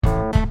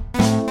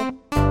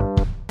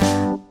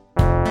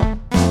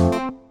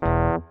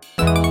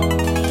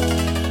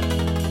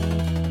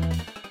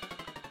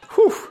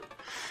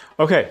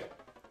Okay.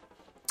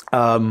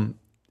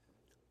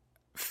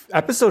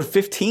 Episode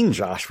 15,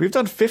 Josh. We've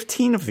done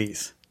 15 of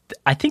these.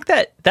 I think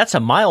that's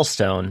a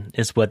milestone,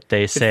 is what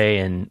they say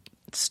in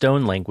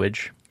stone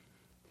language.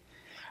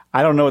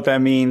 I don't know what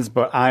that means,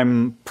 but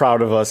I'm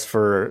proud of us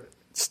for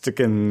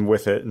sticking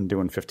with it and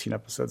doing 15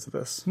 episodes of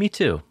this. Me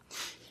too.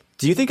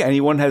 Do you think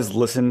anyone has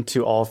listened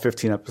to all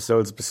 15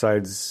 episodes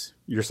besides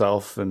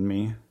yourself and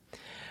me?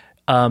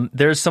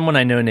 There's someone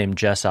I know named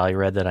Jess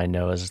Allired that I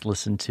know has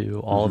listened to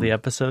all of the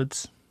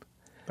episodes.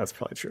 That's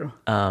probably true.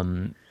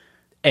 And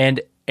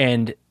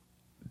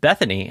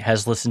Bethany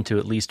has listened to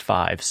at least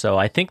 5, so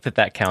I think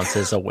that counts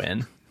as a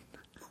win.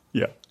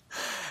 Yeah.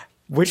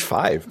 Which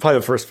 5? Probably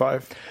the first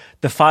 5.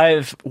 The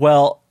 5,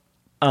 well,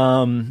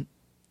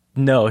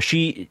 no,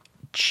 she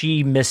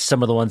missed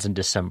some of the ones in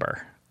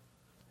December.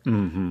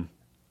 Mm-hmm.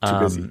 Too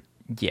busy.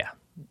 Yeah,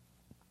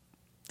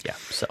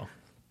 so.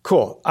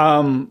 Cool.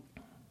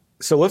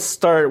 So let's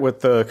start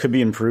with the could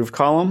be improved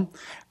column.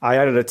 I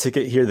added a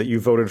ticket here that you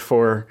voted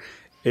for.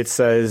 It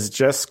says,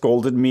 Jess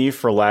scolded me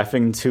for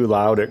laughing too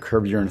loud at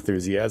Curb Your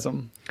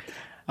Enthusiasm.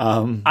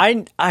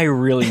 I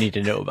really need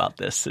to know about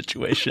this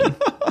situation.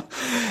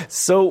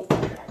 So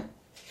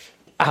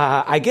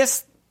I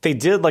guess they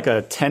did like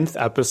a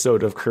 10th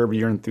episode of Curb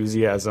Your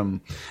Enthusiasm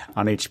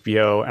on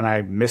HBO, and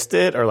I missed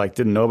it or like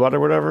didn't know about it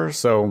or whatever.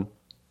 So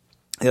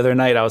the other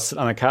night I was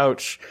sitting on the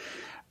couch,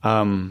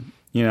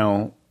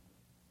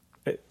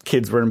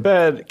 kids were in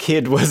bed,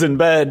 kid was in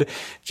bed,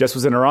 Jess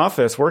was in her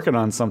office working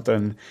on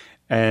something,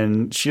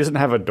 and she doesn't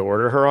have a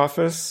door to her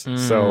office.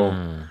 So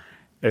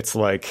it's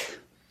like,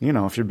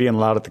 if you're being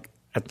loud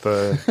at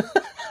the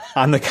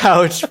on the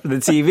couch for the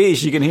TV,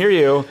 she can hear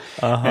you.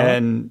 Uh-huh.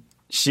 And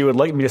she would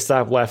like me to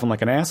stop laughing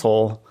like an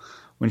asshole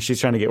when she's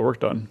trying to get work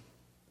done.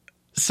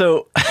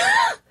 So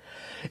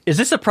is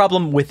this a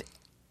problem with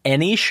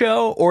any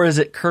show, or is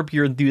it Curb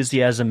Your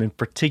Enthusiasm in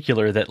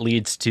particular that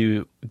leads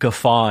to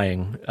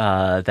guffawing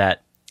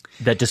that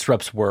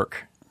disrupts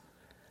work?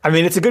 I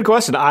mean, it's a good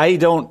question. I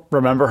don't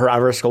remember her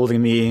ever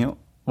scolding me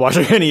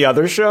watching any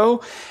other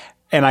show,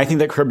 and I think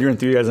that Curb Your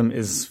Enthusiasm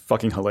is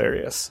fucking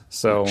hilarious.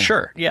 So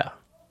sure, yeah,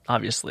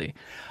 obviously.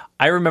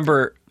 I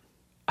remember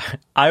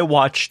I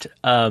watched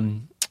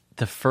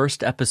the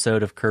first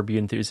episode of Curb Your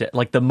Enthusiasm,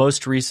 like the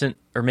most recent,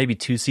 or maybe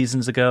 2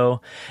 seasons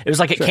ago. It was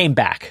like it came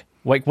back,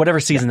 like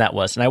whatever season that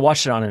was, and I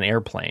watched it on an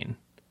airplane.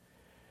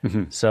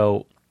 Mm-hmm.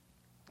 So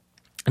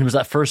it was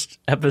that first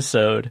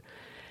episode,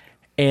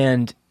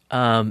 and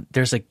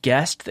there's a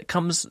guest that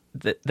comes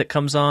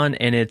on,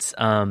 and it's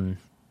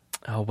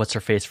what's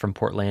her face from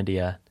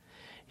Portlandia.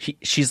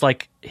 She's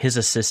like his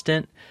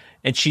assistant,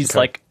 and she's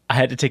like, I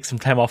had to take some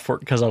time off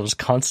work because I was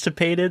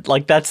constipated.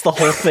 Like, that's the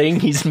whole thing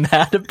he's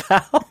mad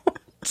about.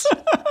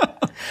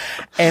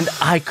 And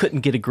I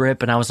couldn't get a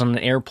grip, and I was on an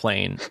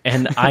airplane,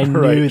 and I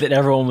knew that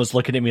everyone was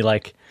looking at me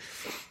like,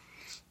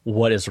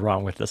 what is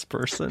wrong with this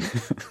person?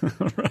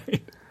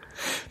 Right.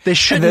 They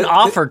shouldn't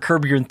offer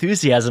Curb Your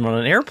Enthusiasm on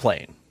an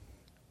airplane.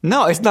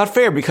 No, it's not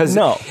fair because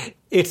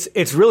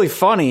it's really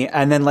funny,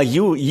 and then like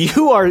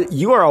you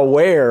are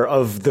aware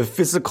of the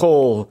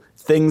physical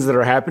things that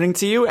are happening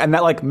to you, and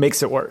that like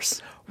makes it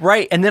worse.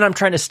 Right, and then I'm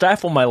trying to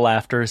stifle my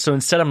laughter, so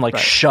instead I'm like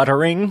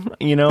shuddering,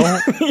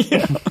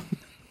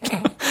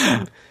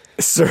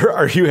 Sir,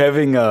 are you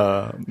having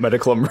a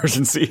medical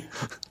emergency?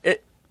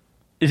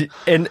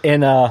 In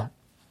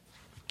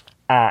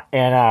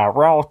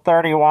row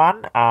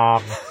 31,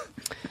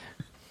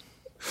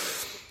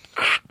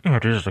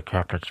 this is the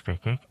captain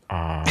speaking.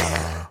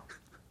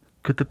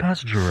 Could the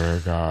passenger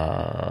in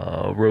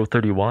row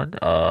 31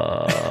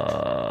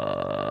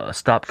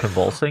 stop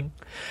convulsing?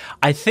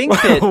 I think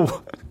that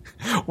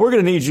we're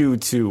going to need you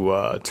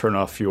to turn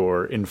off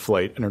your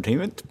in-flight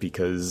entertainment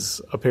because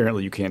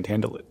apparently you can't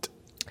handle it.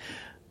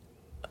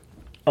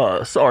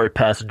 Sorry,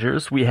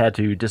 passengers. We had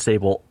to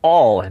disable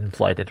all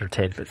in-flight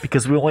entertainment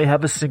because we only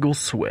have a single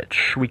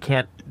switch. We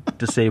can't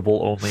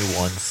disable only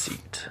one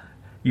seat.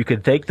 You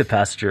can thank the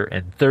passenger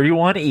in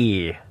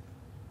 31E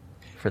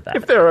for that.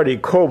 If there are any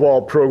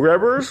COBOL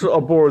programmers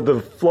aboard the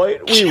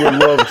flight, we would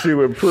love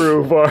to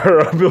improve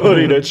our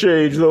ability to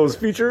change those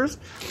features.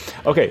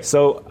 Okay,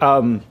 so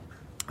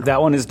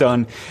that one is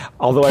done.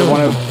 Although I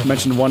want to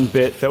mention one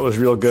bit that was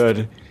real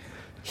good.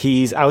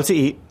 He's out to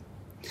eat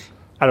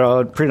at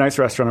a pretty nice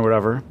restaurant or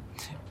whatever,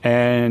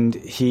 and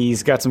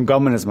he's got some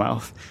gum in his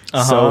mouth.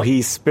 Uh-huh. So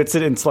he spits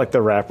it into like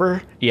the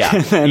wrapper. Yeah.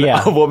 And then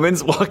a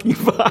woman's walking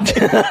by,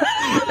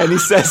 and he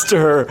says to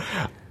her,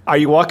 "Are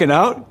you walking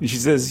out?" And she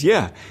says,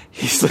 "Yeah."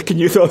 He's like, "Can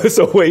you throw this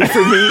away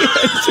from me?"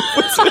 And she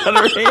puts it on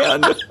her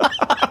hand.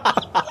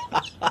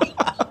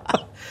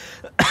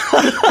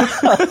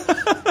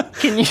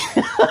 Can you?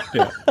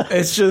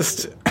 It's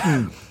just,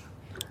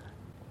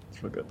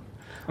 it's real good.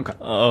 Okay.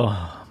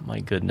 Oh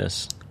my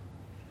goodness.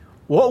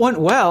 What went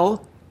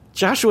well?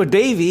 Joshua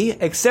Davey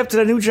accepted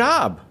a new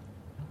job.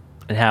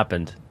 It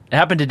happened. It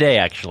happened today,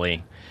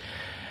 actually.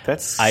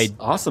 That's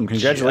awesome.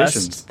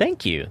 Congratulations.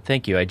 Thank you.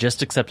 I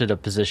just accepted a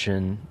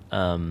position.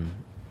 And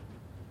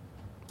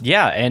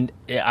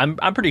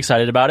I'm pretty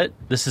excited about it.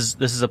 This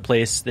is a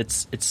place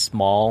that's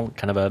small,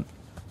 kind of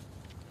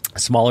A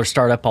smaller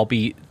startup, I'll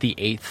be the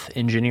 8th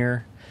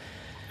engineer.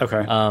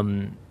 Okay.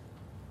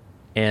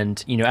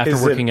 And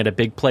after working at a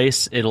big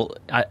place, I don't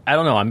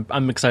know.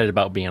 I'm excited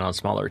about being on a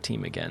smaller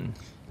team again.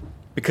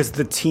 Because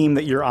the team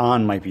that you're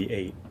on might be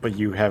 8, but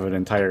you have an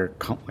entire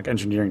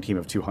engineering team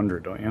of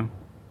 200, don't you?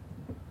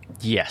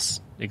 Yes,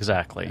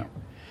 exactly.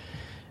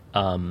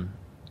 Yeah.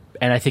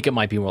 And I think it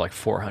might be more like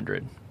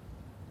 400.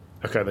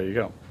 Okay, there you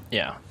go.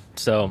 Yeah.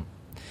 So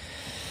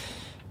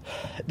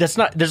there's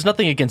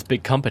nothing against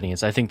big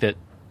companies. I think that,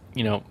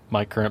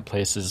 my current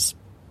place is,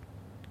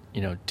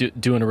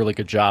 doing a really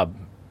good job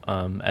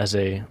as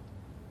a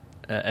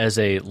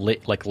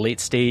late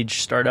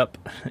stage startup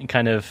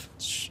kind of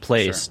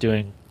place,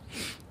 doing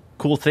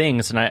cool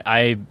things.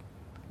 And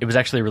it was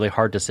actually a really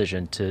hard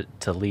decision to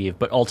leave,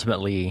 but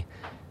ultimately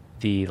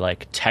the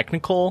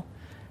technical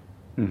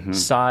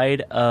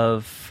side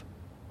of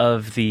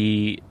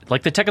the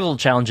technical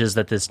challenges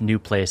that this new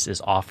place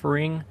is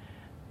offering,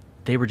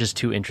 they were just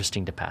too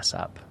interesting to pass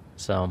up.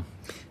 So,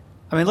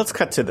 I mean, let's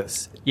cut to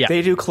this. Yeah.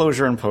 They do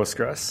Clojure and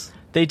Postgres.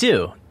 They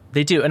do.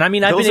 And I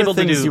mean, I've been able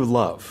to do... Those are things you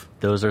love.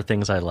 Those are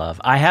things I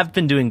love. I have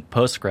been doing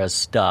Postgres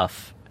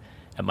stuff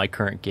at my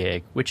current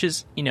gig, which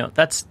is,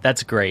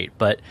 that's great.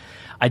 But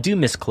I do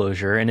miss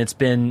Clojure, and it's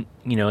been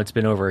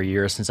over a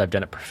year since I've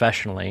done it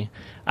professionally.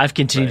 I've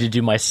continued to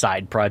do my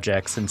side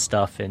projects and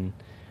stuff in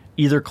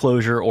either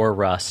Clojure or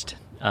Rust,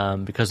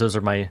 because those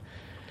are my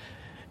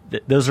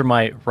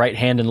right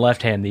hand and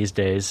left hand these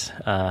days.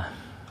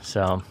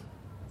 So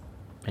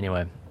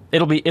anyway,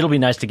 it'll be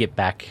nice to get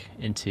back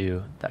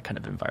into that kind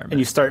of environment. And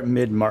you start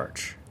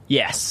mid-March.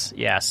 Yes,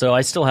 yeah. So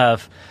I still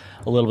have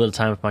a little bit of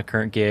time with my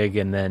current gig,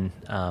 and then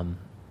I'll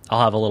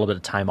have a little bit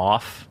of time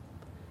off,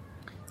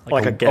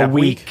 like a gap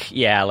week.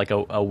 Yeah, like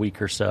a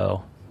week or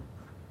so.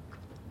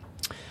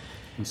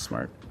 That's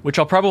smart. Which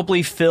I'll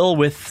probably fill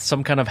with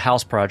some kind of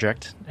house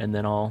project, and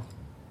then I'll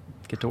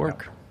get to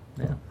work.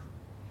 Yeah.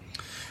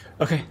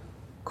 Okay,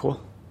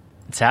 cool.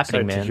 It's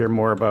happening, man. To hear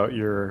more about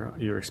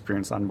your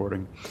experience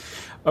onboarding.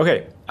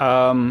 Okay,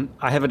 I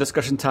have a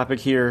discussion topic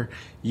here: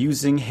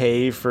 using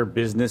Hey for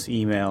business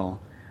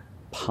email,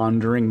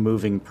 pondering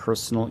moving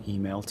personal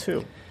email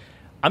too.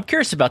 I'm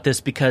curious about this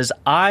because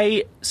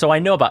I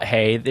know about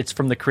Hey. It's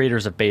from the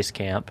creators of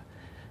Basecamp,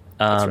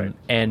 That's right.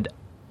 And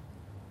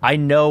I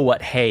know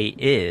what Hey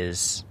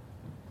is,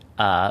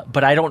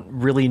 but I don't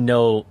really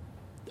know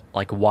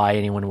why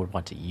anyone would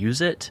want to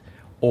use it,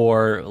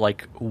 or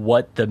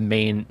what the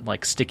main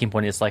sticking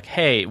point is.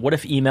 Hey, what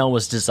if email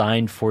was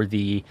designed for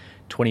the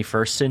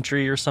 21st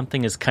century or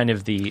something? Is kind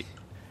of the...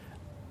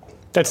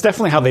 That's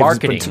definitely how they've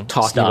been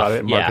talking stuff. about it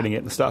and marketing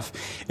it and stuff.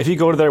 If you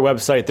go to their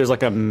website, there's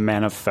a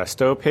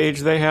manifesto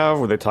page they have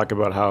where they talk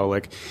about how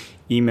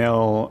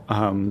email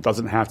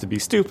doesn't have to be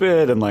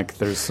stupid, and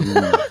there's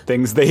some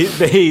things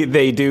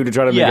they do to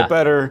try to make it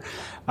better.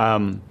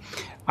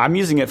 I'm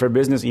using it for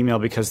business email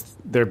because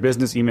their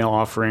business email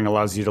offering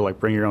allows you to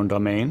bring your own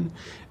domain.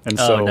 And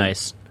so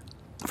nice.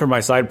 For my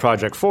side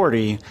project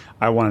 40,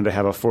 I wanted to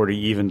have a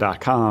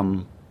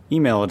 40even.com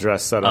email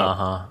address set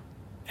up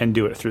and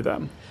do it through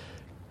them.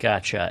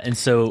 Gotcha. And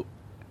so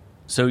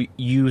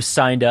you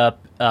signed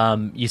up,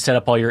 you set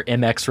up all your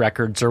MX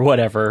records or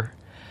whatever.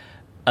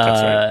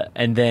 That's right.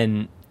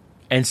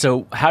 And so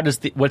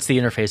what's the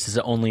interface? Is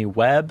it only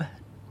web?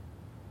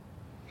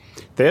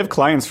 They have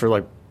clients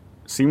for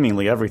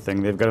seemingly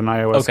everything. They've got an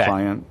iOS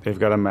client, they've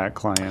got a Mac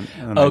client,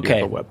 and they do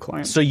have a web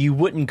client. So you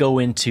wouldn't go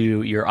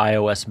into your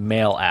iOS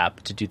Mail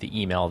app to do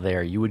the email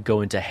there. You would go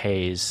into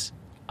Hey's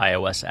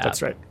iOS app.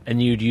 That's right. And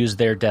you'd use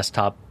their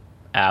desktop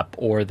app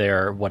or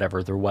their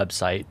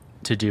website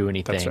to do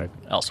anything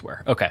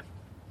elsewhere. Okay.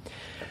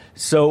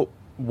 So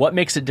what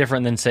makes it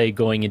different than, say,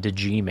 going into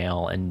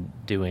Gmail and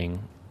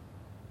doing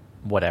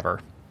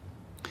whatever?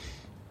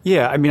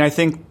 Yeah, I mean, I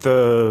think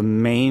the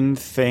main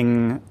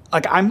thing,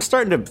 I'm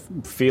starting to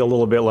feel a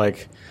little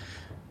bit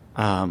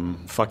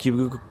fuck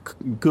you,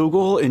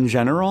 Google in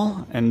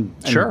general, and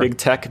big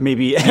tech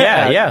maybe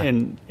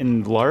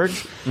in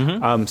large.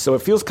 Mm-hmm. So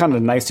it feels kind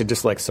of nice to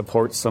just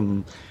support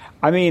some.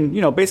 I mean,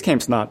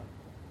 Basecamp's not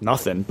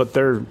nothing, but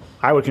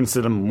I would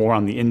consider them more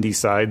on the indie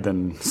side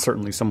than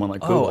certainly someone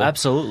like Google. Oh,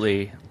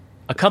 absolutely.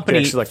 A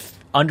company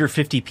under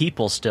 50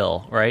 people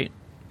still, right?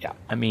 Yeah.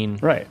 I mean...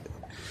 Right.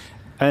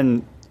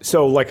 And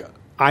so,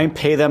 I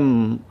pay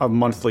them a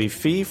monthly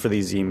fee for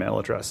these email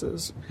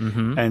addresses.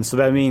 Mm-hmm. And so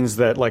that means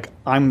that,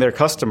 I'm their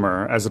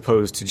customer as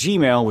opposed to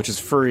Gmail, which is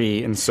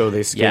free, and so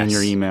they scan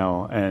your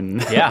email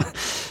and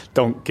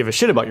don't give a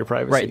shit about your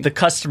privacy. Right. The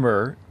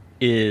customer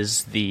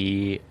is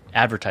the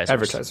advertiser.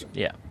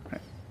 Yeah.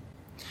 Right.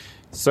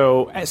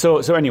 So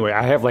anyway,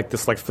 I have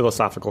this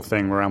philosophical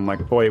thing where I'm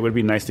boy, it would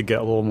be nice to get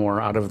a little more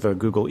out of the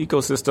Google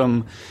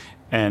ecosystem.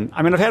 And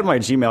I mean, I've had my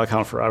Gmail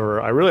account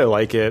forever. I really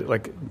like it.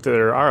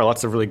 There are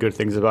lots of really good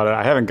things about it.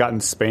 I haven't gotten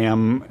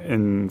spam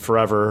in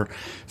forever.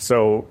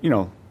 So,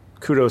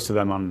 kudos to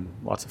them on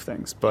lots of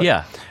things. But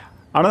I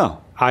don't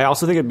know. I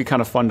also think it'd be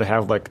kind of fun to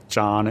have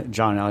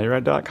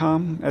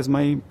john@johnallred.com as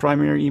my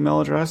primary email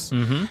address,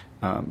 and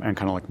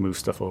kind of move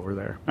stuff over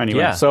there.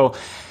 Anyway, so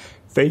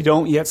They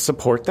don't yet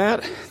support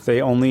that.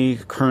 They only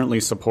currently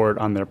support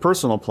on their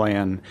personal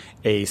plan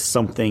a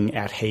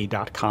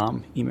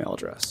something@hey.com email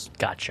address.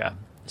 Gotcha.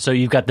 So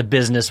you've got the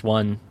business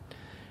one,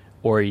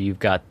 or you've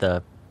got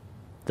the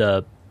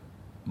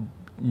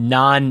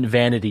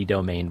non-vanity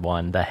domain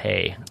one, the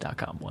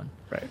hey.com one.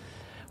 Right.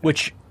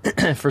 Which,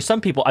 for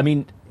some people, I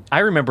mean, I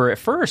remember at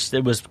first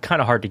it was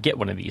kind of hard to get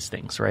one of these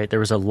things, right? There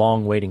was a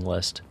long waiting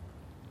list.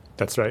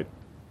 That's right.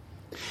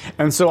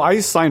 And so I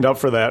signed up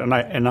for that,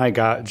 and I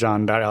got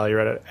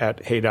john.alliotte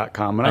at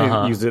hey.com, and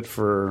I used it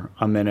for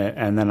a minute,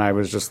 and then I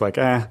was just like,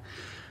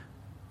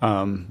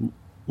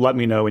 let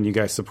me know when you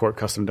guys support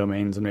custom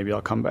domains, and maybe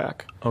I'll come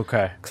back.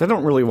 Okay. Because I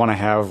don't really want to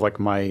have like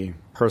my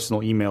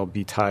personal email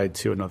be tied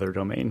to another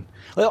domain.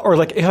 Or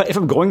like if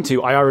I'm going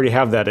to, I already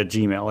have that at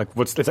Gmail. Like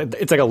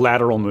it's like a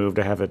lateral move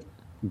to have it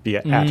be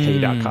at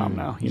hey.com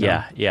now. You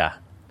know? Yeah.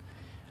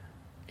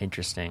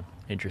 Interesting.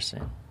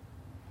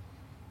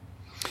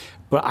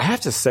 But I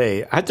have to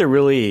say, I had to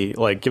really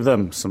like give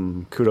them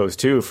some kudos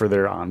too for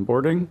their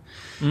onboarding.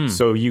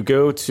 So you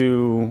go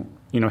to,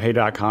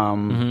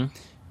 hey.com.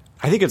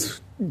 I think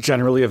it's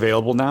generally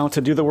available now to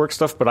do the work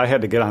stuff, but I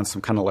had to get on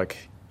some kind of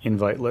like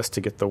invite list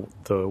to get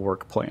the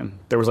work plan.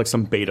 There was like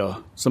some period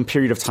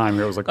of time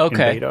where it was like in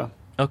beta.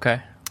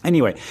 Okay.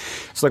 Anyway,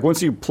 so like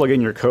once you plug in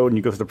your code and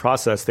you go through the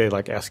process, they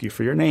like ask you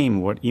for your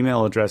name, what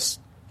email address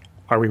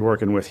are we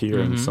working with here,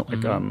 and so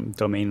like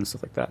domain and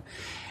stuff like that.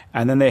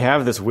 And then they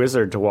have this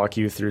wizard to walk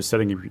you through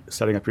setting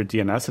up your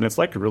DNS, and it's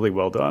like really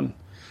well done.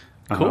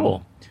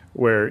 Cool.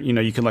 Where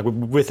you can like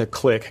with a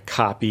click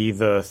copy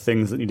the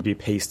things that need to be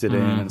pasted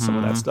in and some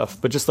of that stuff.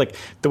 But just like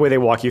the way they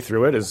walk you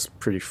through it is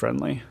pretty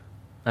friendly.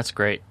 That's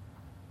great.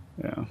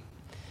 Yeah.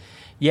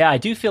 Yeah, I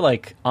do feel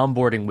like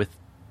onboarding with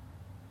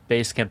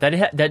Basecamp,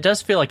 that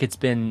does feel like it's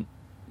been,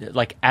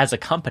 like as a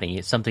company,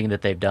 it's something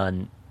that they've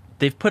done.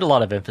 They've put a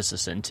lot of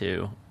emphasis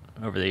into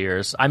over the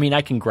years. I mean,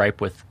 I can gripe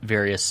with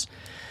various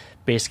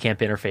Basecamp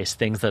interface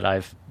things that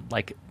I've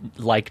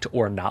liked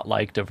or not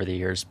liked over the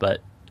years,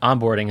 but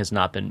onboarding has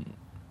not been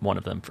one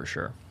of them for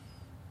sure.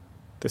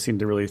 They seem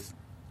to really,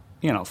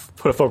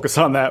 put a focus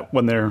on that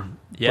when they're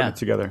putting it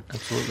together.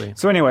 Absolutely.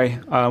 So anyway,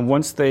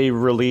 once they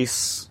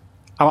release,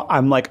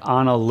 I'm like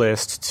on a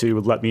list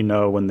to let me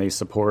know when they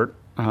support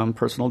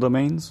personal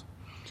domains.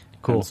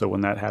 Cool. And so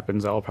when that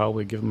happens, I'll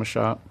probably give them a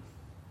shot.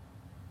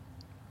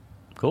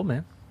 Cool,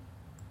 man.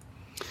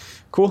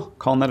 Cool.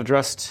 Calling that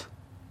addressed.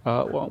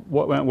 Well,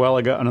 what went well?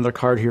 I got another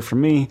card here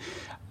from me.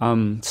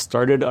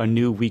 Started a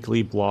new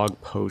weekly blog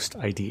post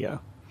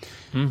idea.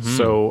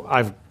 So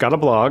I've got a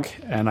blog,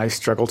 and I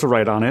struggle to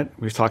write on it.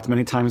 We've talked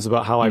many times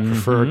about how I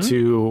prefer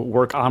to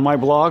work on my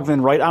blog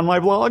than write on my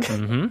blog.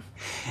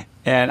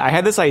 And I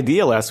had this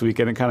idea last week,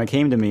 and it kind of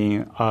came to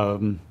me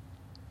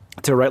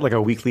to write like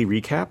a weekly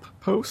recap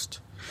post.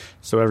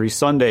 So every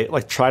Sunday,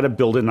 like try to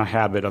build in a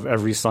habit of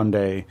every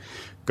Sunday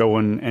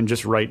going and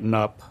just writing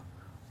up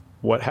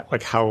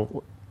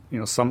how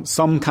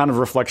some kind of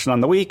reflection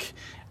on the week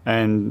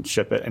and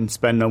ship it and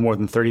spend no more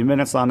than 30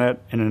 minutes on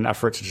it in an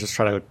effort to just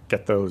try to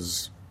get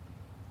those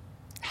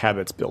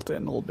habits built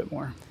in a little bit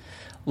more.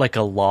 Like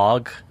a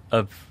log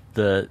of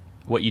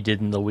what you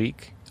did in the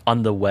week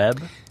on the web,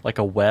 like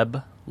a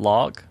web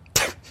log.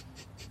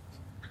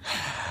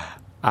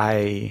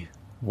 I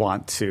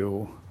want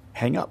to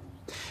hang up.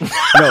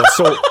 No,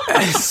 so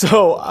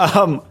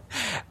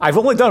I've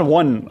only done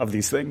one of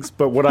these things,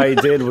 but what I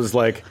did was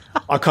like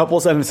a couple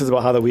sentences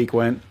about how the week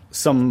went,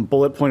 some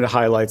bullet pointed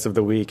highlights of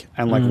the week,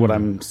 and like what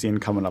I'm seeing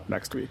coming up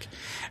next week.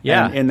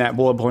 Yeah. And in that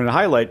bullet pointed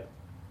highlight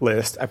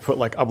list, I put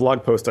like a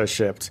blog post I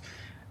shipped,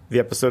 the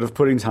episode of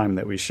Pudding Time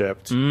that we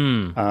shipped,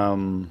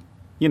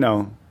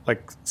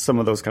 like some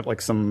of those kind of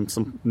like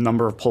some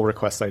number of pull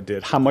requests I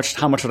did. How much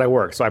did I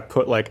work? So I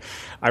put like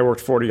I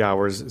worked 40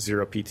 hours,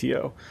 0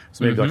 PTO.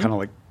 So maybe I'll kind of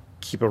like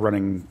keep a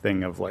running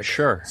thing of like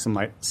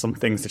some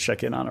things to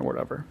check in on or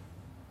whatever.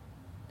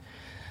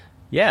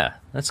 Yeah,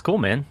 that's cool,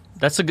 man.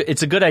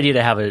 It's a good idea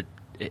to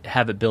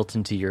have it built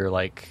into your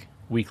like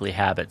weekly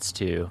habits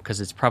too,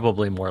 because it's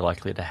probably more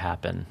likely to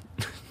happen.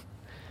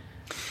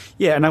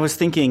 Yeah, and I was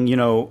thinking,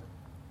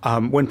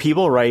 when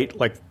people write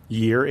like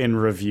year in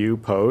review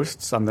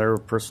posts on their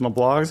personal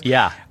blogs,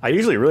 I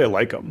usually really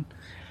like them.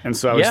 And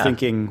so I was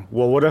thinking,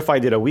 well, what if I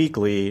did a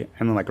weekly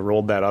and then like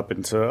rolled that up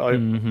into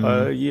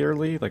a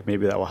yearly? Like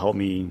maybe that will help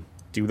me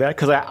do that,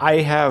 because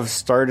I have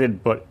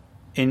started but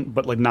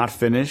like not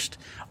finished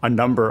a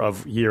number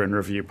of year in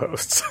review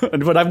posts,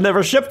 but I've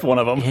never shipped one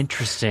of them.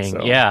 Interesting.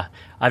 So. Yeah,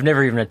 I've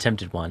never even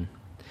attempted one.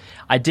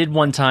 I did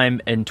one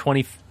time in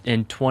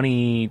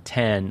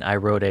 2010. I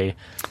wrote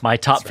my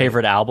top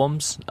favorite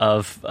albums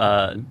of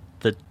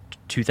the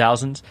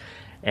 2000s.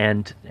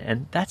 And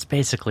that's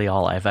basically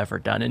all I've ever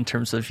done in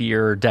terms of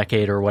year or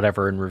decade or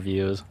whatever in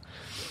reviews.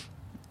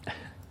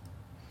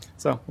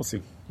 So we'll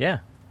see. Yeah,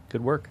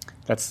 good work.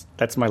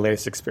 That's my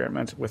latest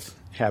experiment with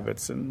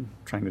habits and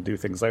trying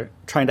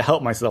to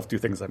help myself do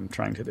things I'm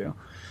trying to do.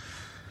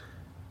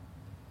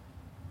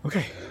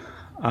 Okay,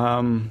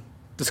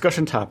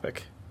 discussion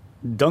topic: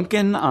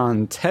 Duncan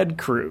on Ted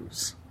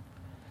Cruz.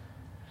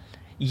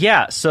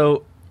 Yeah,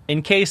 so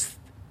in case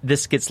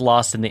this gets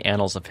lost in the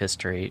annals of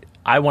history,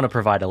 I want to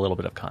provide a little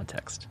bit of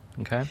context.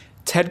 Okay.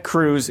 Ted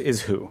Cruz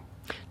is who?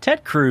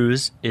 Ted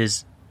Cruz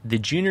is the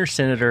junior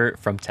senator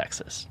from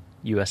Texas,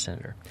 U.S.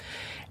 senator.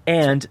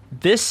 And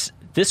this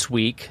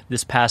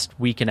past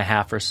week and a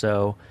half or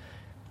so,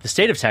 the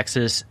state of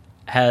Texas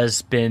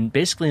has been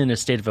basically in a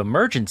state of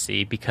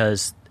emergency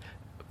because,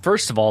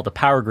 first of all, the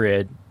power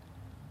grid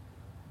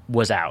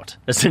was out.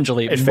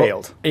 Essentially, it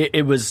failed.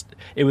 It was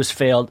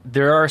failed.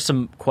 There are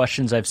some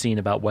questions I've seen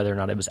about whether or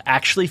not it was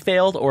actually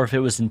failed or if it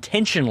was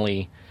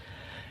intentionally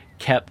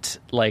kept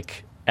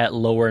like at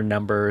lower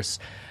numbers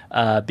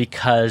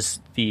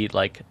because the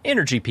like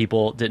energy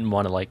people didn't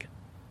want to like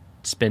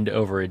spend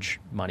overage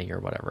money or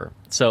whatever.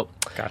 So,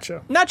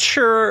 gotcha. Not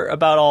sure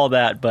about all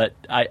that, but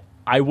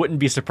I wouldn't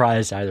be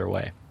surprised either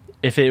way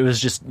if it was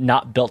just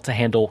not built to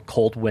handle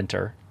cold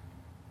winter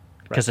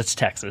because it's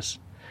Texas.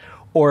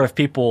 Or if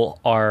people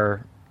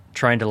are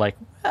trying to like,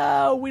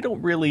 we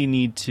don't really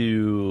need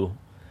to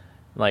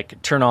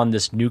like turn on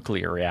this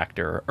nuclear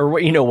reactor or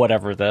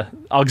whatever the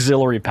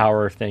auxiliary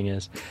power thing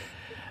is.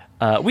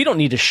 We don't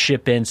need to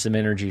ship in some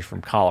energy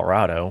from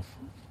Colorado.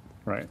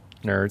 Right.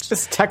 Nerds.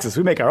 This is Texas.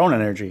 We make our own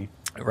energy.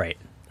 Right.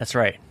 That's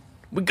right.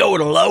 We go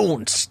it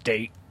alone,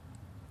 state.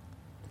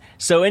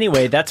 So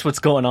anyway, that's what's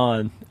going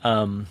on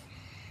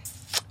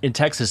in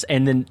Texas.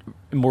 And then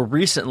more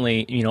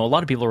recently, a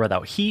lot of people are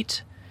without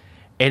heat.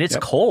 And it's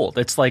cold.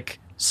 It's like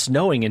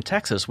snowing in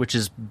Texas, which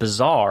is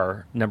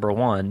bizarre, number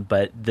one.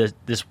 But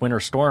this winter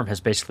storm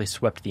has basically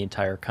swept the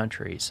entire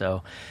country.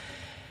 So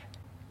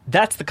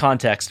that's the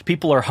context.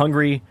 People are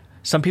hungry.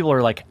 Some people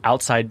are like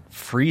outside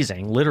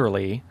freezing,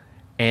 literally.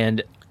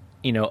 And,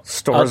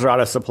 stores are out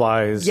of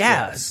supplies.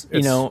 Yeah. It's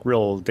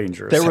real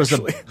dangerous.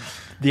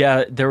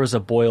 There was a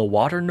boil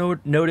water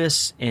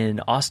notice in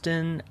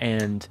Austin,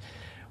 and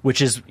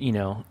which is,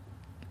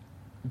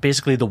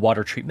 basically the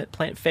water treatment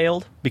plant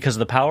failed because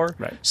of the power.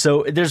 Right.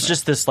 So there's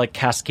just this like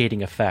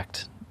cascading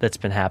effect that's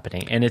been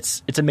happening, and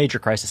it's a major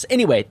crisis.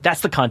 Anyway,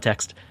 that's the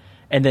context.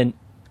 And then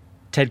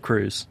Ted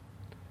Cruz,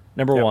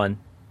 number one.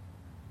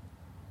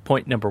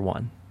 Point number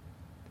one.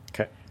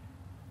 Okay.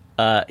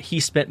 He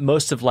spent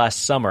most of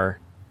last summer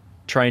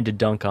trying to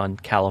dunk on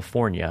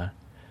California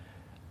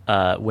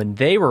when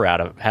they were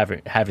out of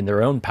having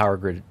their own power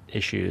grid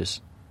issues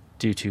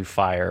due to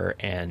fire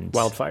and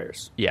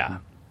wildfires. Yeah,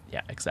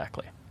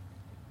 exactly.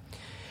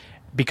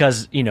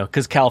 Because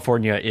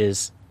California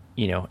is,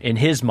 in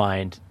his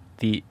mind,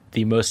 the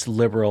most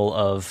liberal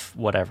of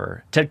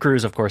whatever. Ted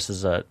Cruz, of course,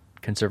 is a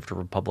conservative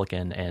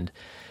Republican and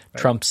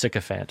Trump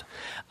sycophant.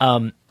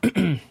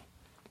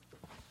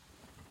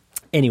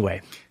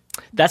 Anyway,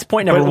 that's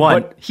point number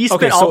one. He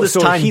spent all this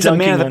time. He's a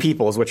man of the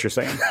people, is what you're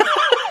saying.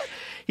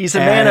 He's a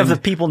man of the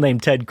people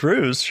named Ted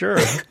Cruz, sure.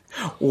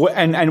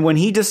 And when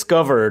he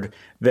discovered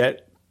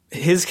that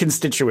his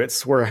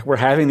constituents were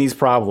having these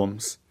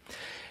problems,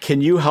 can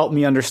you help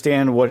me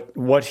understand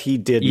what he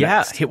did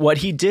next? Yeah, what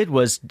he did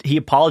was he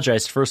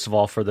apologized, first of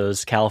all, for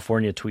those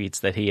California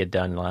tweets that he had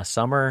done last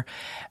summer.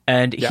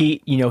 And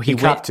he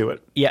copped to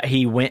it. Yeah,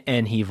 he went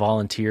and he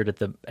volunteered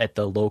at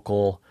the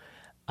local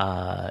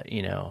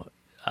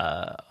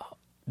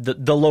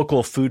the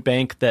local food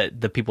bank, that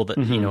the people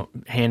that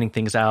handing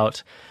things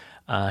out.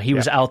 He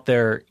was out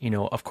there,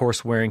 of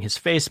course, wearing his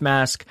face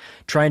mask,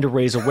 trying to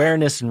raise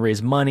awareness and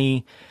raise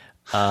money.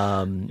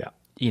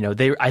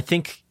 I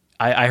think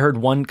I heard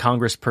one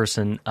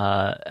congressperson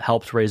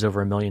helped raise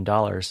over $1 million.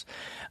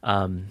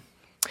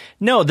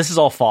 No, this is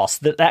all false.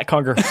 That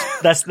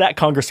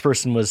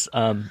congressperson was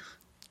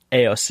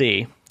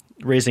AOC,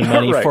 raising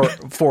money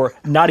for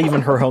not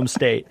even her home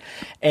state.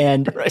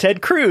 And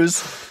Ted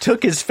Cruz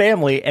took his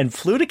family and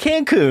flew to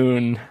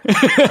Cancun.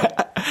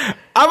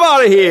 I'm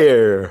out of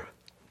here.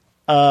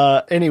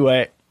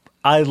 Anyway,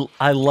 I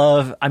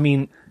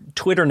mean,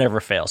 Twitter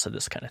never fails at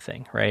this kind of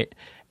thing, right?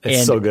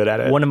 It's so good at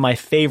it. One of my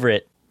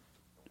favorite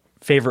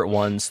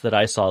ones that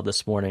I saw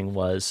this morning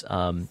was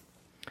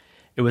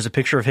it was a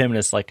picture of him, and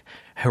it's like,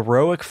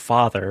 heroic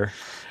father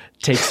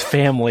takes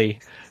family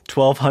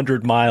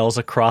 1,200 miles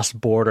across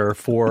border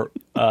for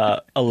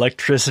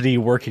electricity,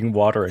 working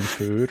water, and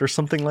food, or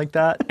something like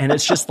that. And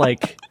it's just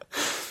like,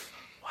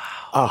 wow.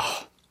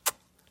 Oh,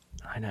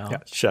 I know. Yeah,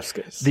 chef's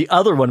kiss. The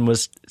other one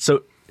was,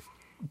 so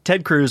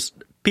Ted Cruz,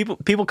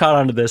 people caught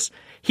onto this.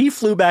 He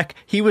flew back.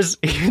 They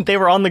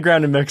were on the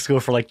ground in Mexico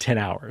for like 10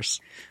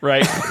 hours,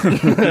 right?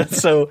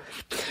 So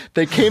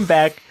they came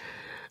back.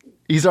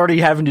 He's already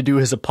having to do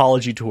his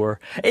apology tour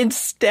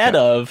instead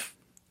of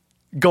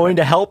going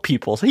to help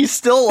people. So he's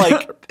still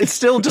like, it's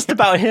still just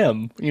about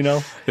him,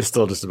 It's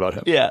still just about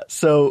him. Yeah.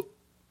 So,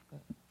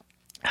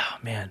 oh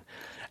man.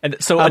 And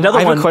so another one. I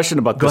have one, a question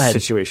about this ahead.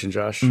 situation,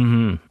 Josh.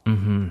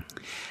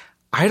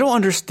 I don't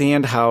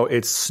understand how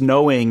it's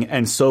snowing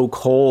and so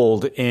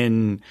cold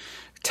in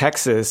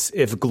Texas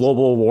if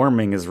global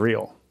warming is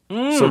real.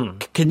 So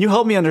can you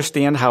help me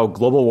understand how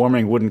global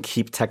warming wouldn't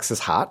keep Texas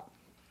hot?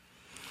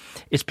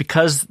 It's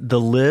because the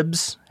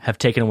libs have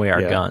taken away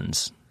our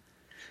guns.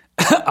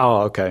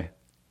 Oh, okay.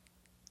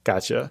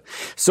 Gotcha.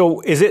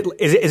 So is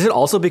it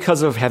also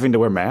because of having to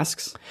wear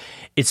masks?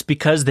 It's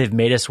because they've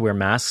made us wear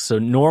masks. So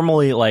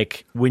normally,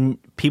 like when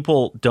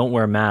people don't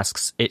wear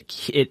masks, it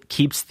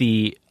keeps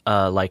the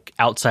like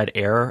outside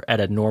air at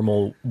a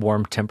normal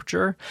warm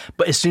temperature.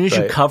 But as soon as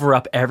you cover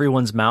up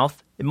everyone's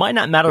mouth, it might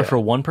not matter for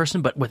one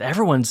person, but with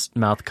everyone's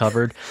mouth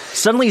covered,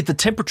 suddenly the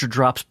temperature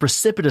drops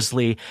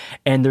precipitously,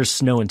 and there's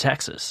snow in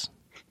Texas.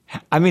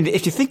 I mean,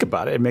 if you think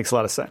about it, it makes a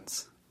lot of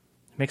sense.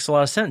 Makes a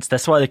lot of sense.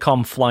 That's why they call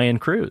them fly-in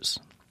crews.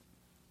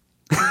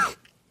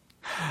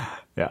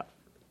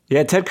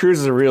 Yeah, Ted Cruz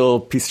is a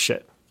real piece of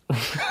shit.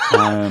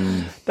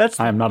 I'm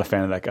not a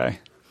fan of that guy.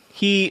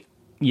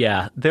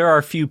 There are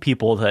a few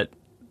people that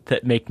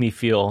make me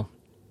feel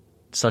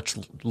such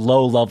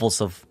low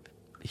levels of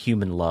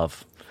human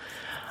love.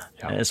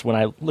 Yeah. As when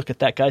I look at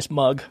that guy's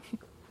mug.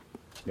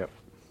 Yep.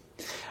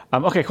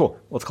 Okay, cool.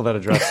 Let's call that a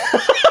dress.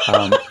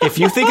 If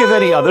you think of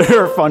any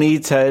other funny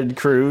Ted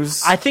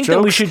Cruz I think jokes,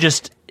 that we should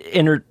just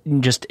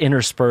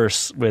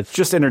intersperse with...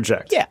 Just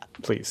interject. Yeah.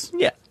 Please.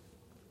 Yeah.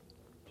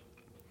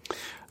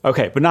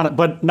 Okay, but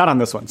not on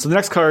this one. So the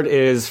next card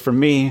is from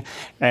me,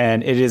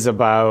 and it is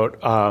about,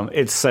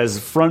 it says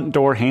front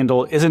door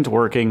handle isn't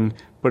working,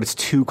 but it's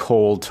too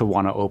cold to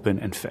want to open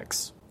and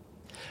fix.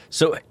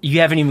 So you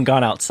haven't even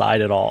gone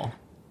outside at all.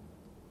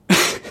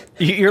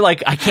 You're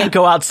like, I can't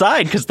go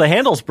outside because the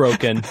handle's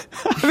broken.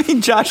 I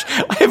mean, Josh,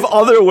 I have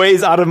other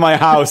ways out of my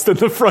house than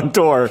the front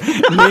door,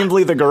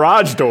 namely the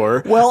garage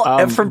door.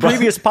 Well, from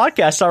previous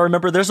podcasts, I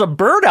remember there's a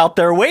bird out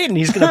there waiting.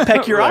 He's going to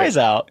peck your eyes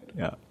out.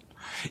 Yeah.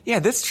 Yeah,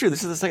 that's true.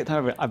 This is the second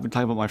time I've been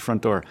talking about my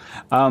front door.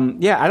 I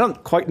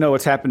don't quite know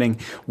what's happening.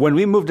 When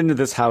we moved into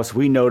this house,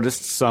 we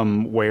noticed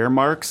some wear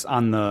marks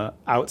on the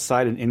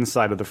outside and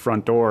inside of the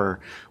front door,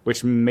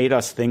 which made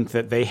us think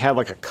that they had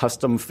like a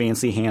custom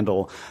fancy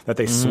handle that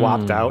they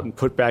swapped out and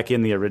put back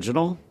in the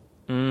original.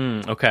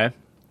 Okay.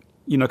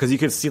 You know, because you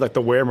could see like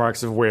the wear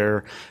marks of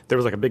where there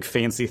was like a big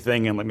fancy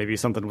thing and like maybe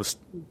something was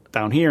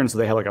down here, and so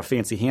they had like a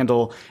fancy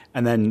handle,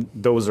 and then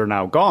those are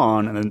now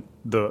gone, and then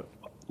the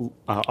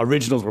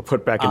originals were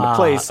put back into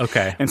place.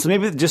 Okay. And so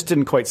maybe it just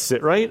didn't quite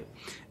sit right.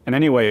 And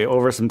anyway,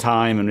 over some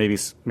time, and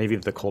maybe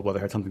the cold weather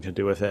had something to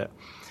do with it,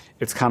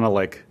 it's kind of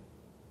like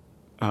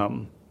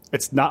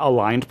it's not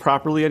aligned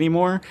properly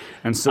anymore.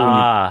 And so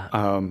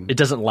it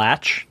doesn't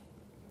latch?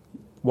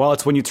 Well,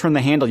 it's when you turn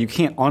the handle, you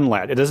can't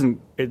unlatch. It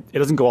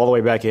doesn't go all the way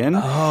back in.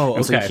 Oh, okay.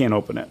 And so you can't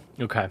open it.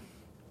 Okay.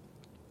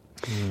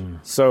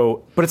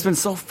 So, but it's been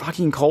so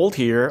fucking cold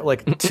here.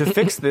 Like, to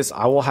fix this,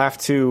 I will have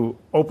to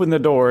open the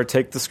door,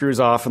 take the screws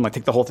off, and like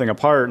take the whole thing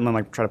apart, and then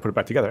like try to put it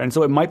back together. And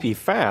so it might be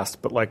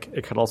fast, but like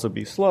it could also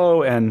be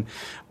slow and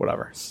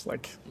whatever. It's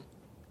like,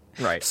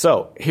 right.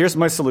 So here's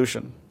my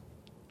solution.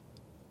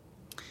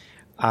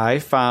 I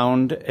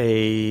found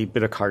a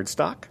bit of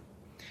cardstock,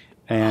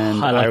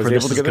 and I was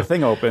able to get the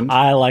thing open.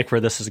 I like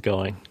where this is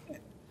going.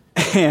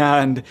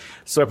 And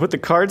so I put the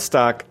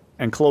cardstock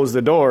and closed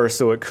the door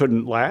so it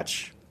couldn't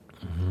latch.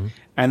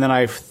 And then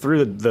I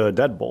threw the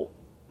deadbolt.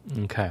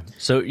 Okay.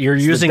 So you're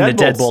using the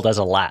deadbolt as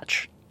a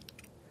latch.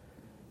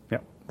 Yeah.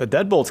 The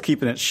deadbolt's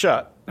keeping it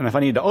shut. And if I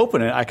need to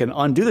open it, I can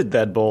undo the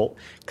deadbolt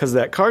because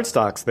that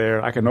cardstock's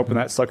there. I can open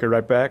that sucker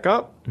right back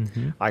up.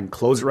 I can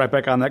close it right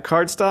back on that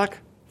cardstock,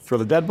 throw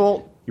the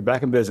deadbolt. You're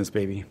back in business,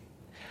 baby.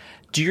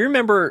 Do you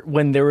remember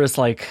when there was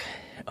like,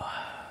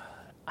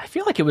 I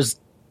feel like it was,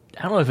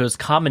 I don't know if it was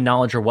common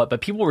knowledge or what,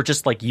 but people were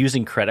just like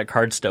using credit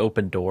cards to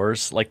open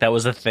doors. Like that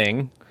was a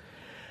thing.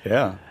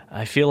 Yeah.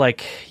 I feel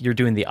like you're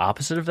doing the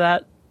opposite of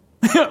that.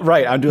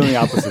 Right. I'm doing the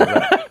opposite of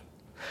that.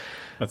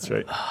 That's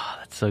right. Oh,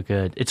 that's so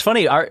good. It's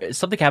funny.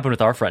 Something happened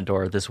with our front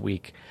door this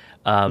week.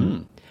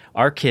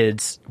 Our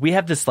kids, we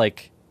have this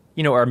like,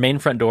 you know, our main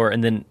front door,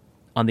 and then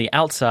on the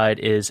outside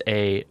is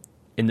it's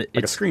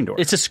a screen door.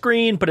 It's a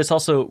screen, but it's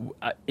also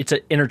it's an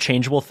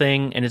interchangeable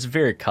thing, and it's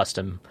very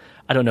custom.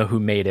 I don't know who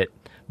made it,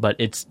 but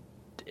it's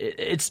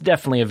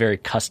definitely a very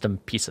custom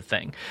piece of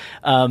thing.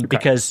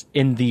 Because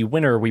in the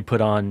winter we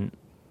put on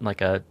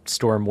like a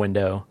storm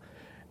window,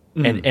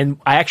 and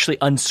I actually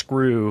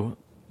unscrew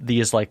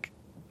these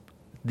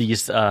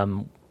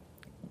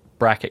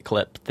bracket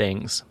clip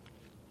things.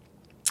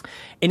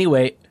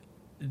 Anyway,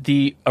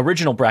 the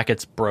original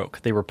brackets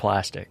broke. They were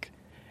plastic.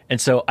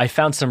 And so I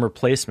found some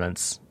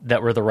replacements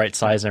that were the right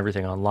size and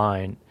everything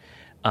online.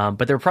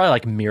 But they were probably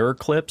like mirror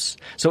clips.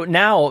 So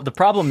now the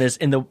problem is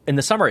in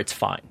the summer it's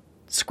fine.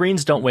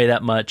 Screens don't weigh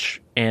that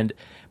much,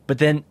 but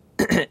then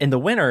in the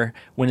winter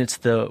when it's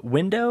the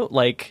window,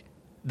 like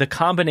the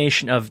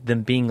combination of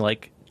them being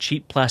like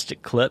cheap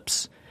plastic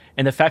clips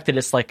and the fact that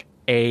it's like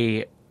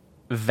a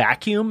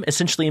vacuum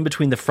essentially in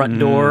between the front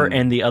door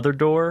and the other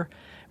door,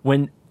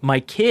 when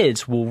my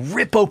kids will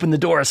rip open the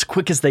door as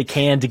quick as they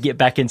can to get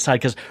back inside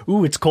because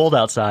it's cold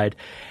outside,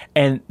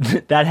 and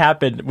that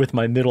happened with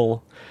my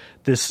middle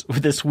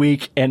this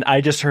week, and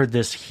I just heard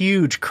this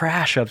huge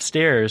crash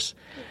upstairs.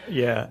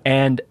 Yeah,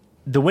 and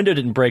the window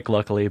didn't break,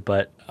 luckily,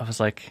 but I was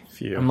like,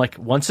 Phew. I'm like,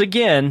 once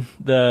again,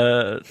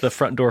 the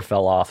front door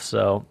fell off.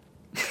 So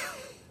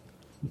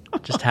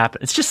it just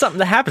happened. It's just something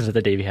that happens at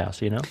the Davey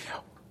house, you know?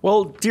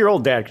 Well, dear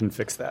old dad can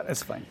fix that.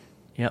 It's fine.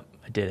 Yep,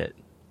 I did it.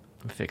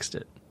 I fixed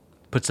it.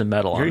 Put some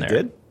metal on there. You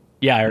did?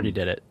 Yeah, I already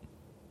did it.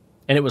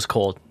 And it was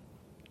cold.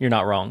 You're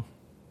not wrong.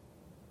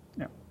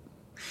 Yeah.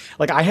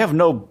 Like, I have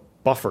no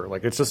buffer.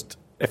 Like, it's just,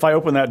 if I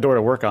open that door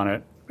to work on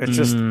it, it's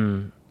just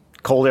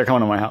cold air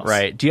coming to my house.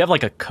 Right. Do you have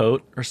like a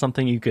coat or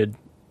something you could...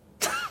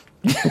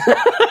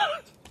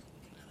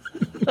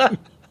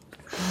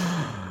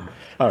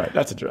 All right,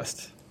 that's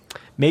addressed.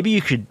 Maybe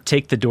you could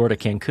take the door to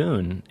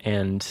Cancun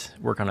and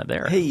work on it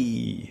there.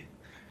 Hey.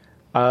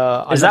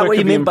 Is that what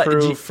you meant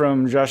by...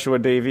 from Joshua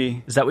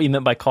Davey? Is that what you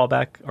meant by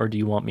callback? Or do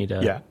you want me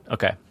to... Yeah.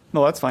 Okay.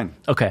 No, that's fine.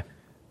 Okay.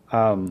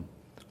 From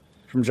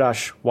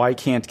Josh, why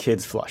can't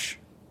kids flush?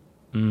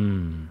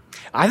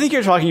 I think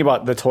you're talking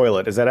about the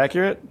toilet. Is that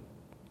accurate?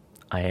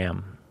 I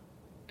am.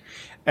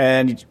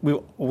 And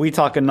we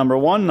talking number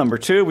one, number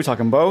two? We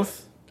talking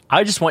both?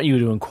 I just want you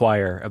to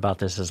inquire about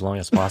this as long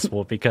as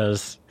possible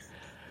because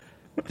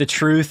the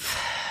truth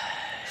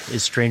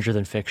is stranger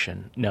than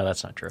fiction. No,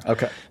 that's not true.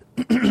 Okay.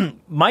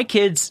 My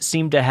kids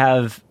seem to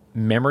have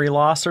memory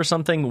loss or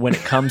something when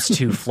it comes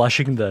to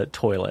flushing the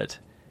toilet,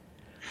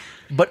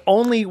 but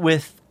only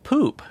with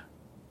poop.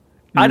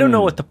 I don't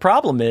know what the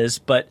problem is,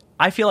 but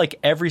I feel like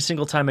every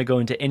single time I go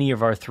into any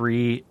of our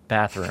 3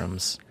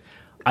 bathrooms,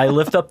 I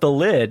lift up the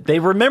lid. They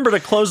remember to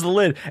close the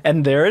lid,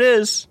 and there it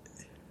is.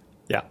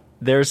 Yeah.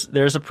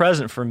 There's a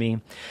present for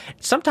me.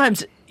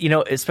 Sometimes,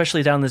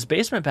 especially down this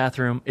basement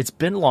bathroom, it's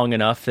been long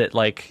enough that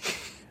like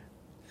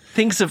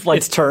things have like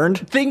it's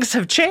turned. Things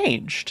have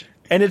changed,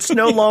 and it's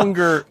no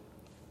longer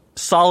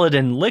solid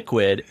and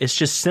liquid. It's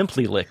just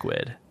simply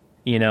liquid,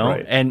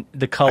 Right. And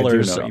the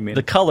colors, I do know what you mean.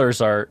 the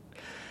colors are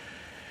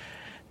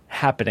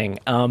happening.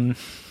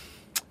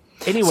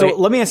 Anyway, So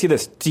let me ask you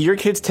this: do your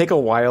kids take a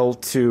while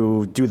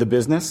to do the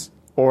business,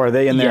 or are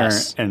they in there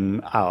Yes.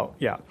 and out?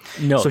 Yeah.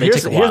 No, So they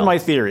here's take a while. my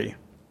theory.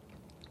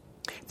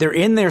 They're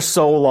in there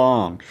so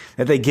long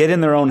that they get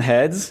in their own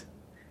heads,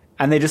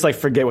 and they just like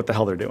forget what the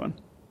hell they're doing.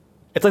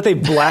 It's like they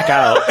black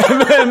out,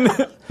 and then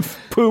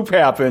poop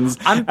happens,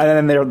 and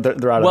then they're out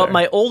of well, there.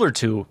 my older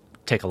 2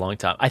 take a long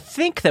time. I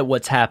think that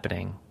what's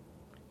happening,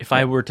 if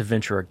I were to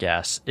venture a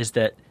guess, is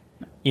that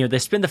they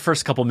spend the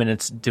first couple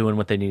minutes doing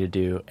what they need to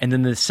do, and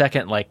then the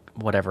second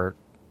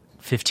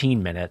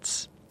 15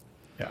 minutes,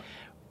 Yeah.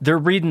 they're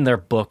reading their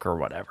book or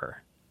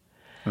whatever.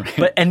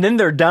 Right. And then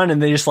they're done,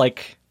 and they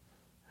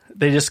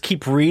just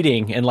keep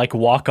reading and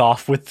walk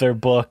off with their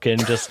book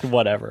and just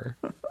whatever.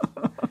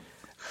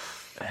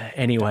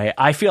 Anyway,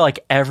 I feel like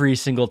every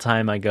single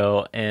time I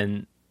go,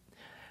 and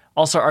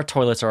also our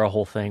toilets are a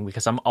whole thing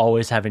because I'm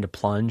always having to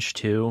plunge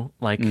too.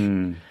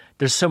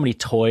 There's so many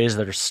toys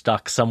that are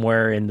stuck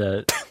somewhere in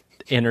the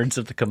innards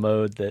of the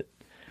commode that,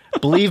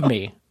 believe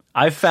me,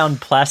 I've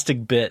found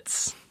plastic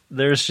bits.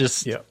 There's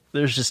just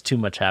too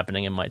much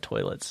happening in my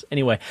toilets.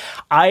 Anyway,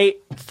 I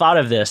thought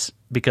of this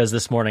because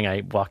this morning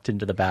I walked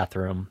into the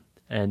bathroom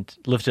and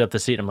lifted up the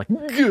seat. And I'm like,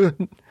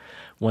 "Gah."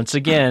 Once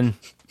again,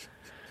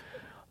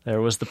 there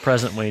was the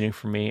present waiting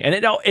for me. And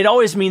it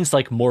always means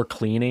more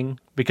cleaning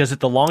because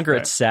the longer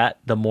it's sat,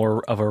 the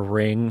more of a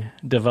ring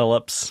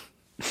develops.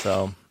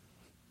 So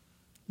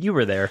you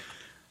were there.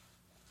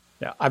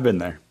 Yeah, I've been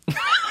there.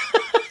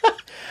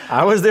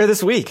 I was there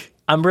this week.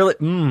 I'm really...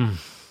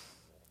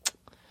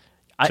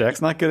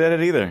 Jack's not good at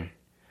it either.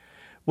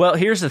 Well,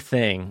 here's the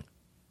thing.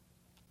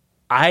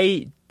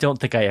 I don't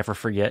think I ever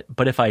forget,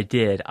 but if I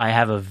did, I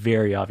have a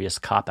very obvious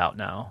cop-out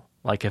now.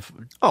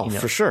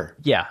 For sure.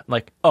 Yeah,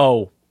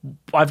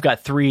 I've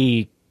got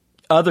 3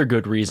 other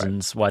good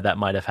reasons why that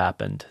might have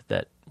happened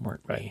that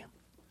weren't me.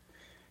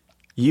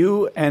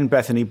 You and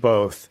Bethany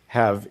both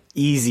have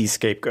easy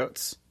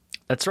scapegoats.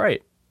 That's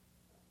right.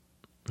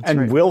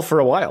 And will for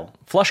a while.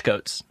 Flush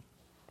goats.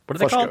 What are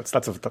they called? Goats.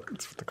 That's what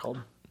they're called.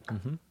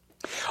 Mm-hmm.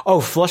 Oh,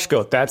 flush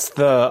goat. That's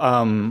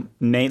the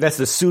name. That's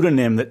the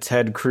pseudonym that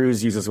Ted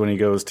Cruz uses when he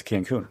goes to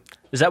Cancun.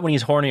 Is that when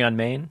he's horny on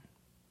Maine?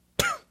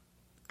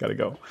 Gotta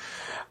go.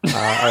 All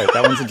right,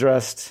 that one's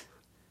addressed.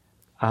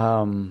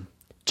 Do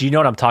you know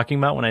what I'm talking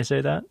about when I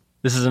say that?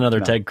 This is another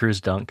Ted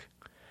Cruz dunk.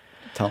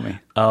 Tell me.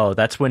 Oh,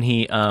 that's when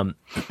he.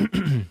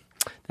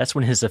 That's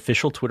when his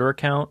official Twitter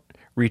account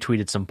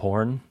retweeted some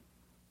porn.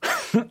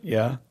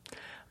 Yeah.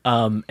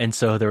 And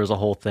so there was a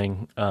whole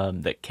thing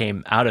that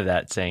came out of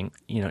that saying,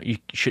 you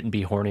shouldn't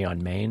be horny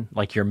on Maine,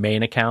 like your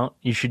main account.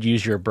 You should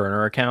use your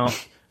burner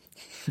account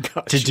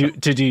to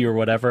do your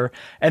whatever.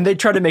 And they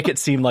try to make it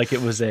seem like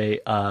it was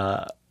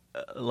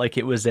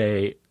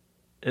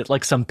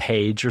some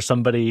page or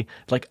somebody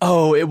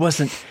it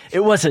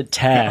wasn't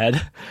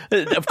Ted.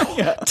 Of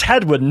course,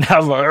 Ted would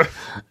never.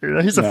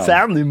 He's a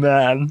family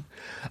man.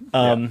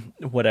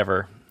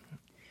 Whatever.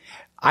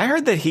 I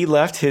heard that he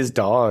left his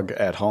dog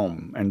at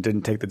home and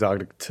didn't take the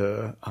dog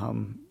to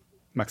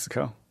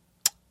Mexico.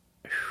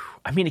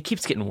 I mean, it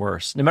keeps getting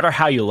worse, no matter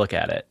how you look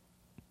at it.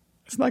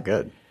 It's not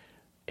good.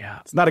 Yeah.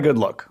 It's not a good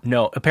look.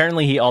 No,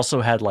 apparently he also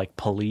had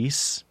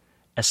police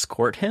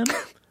escort him.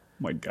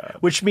 My God.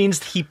 Which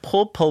means he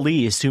pulled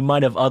police who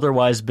might have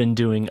otherwise been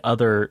doing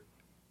other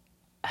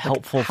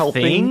helpful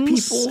helping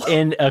things people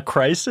in a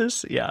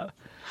crisis. Yeah.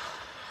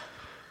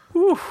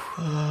 Whew.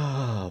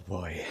 Oh,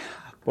 boy.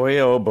 Boy,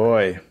 oh,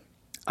 boy.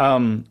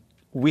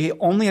 we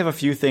only have a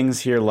few things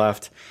here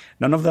left.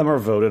 None of them are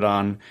voted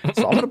on.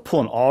 So I'm going to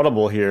pull an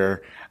audible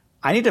here.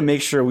 I need to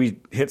make sure we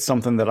hit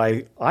something that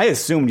I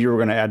assumed you were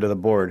going to add to the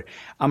board.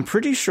 I'm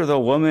pretty sure the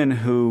woman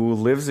who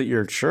lives at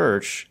your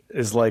church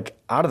is like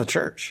out of the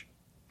church.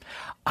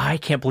 I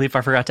can't believe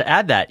I forgot to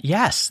add that.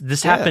 Yes,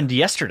 this happened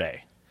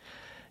yesterday.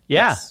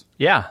 Yeah, Yes.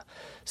 yeah.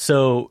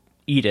 So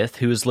Edith,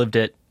 who has lived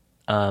at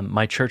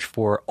my church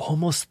for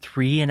almost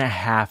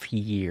 3.5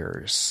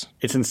 years.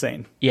 It's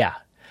insane. Yeah.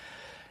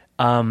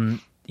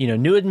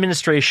 New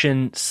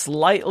administration,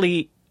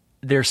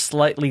 they're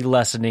slightly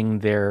lessening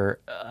their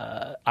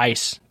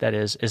ICE, that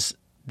is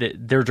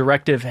their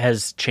directive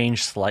has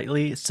changed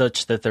slightly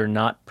such that they're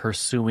not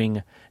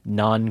pursuing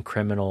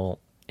non-criminal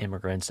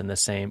immigrants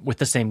with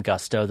the same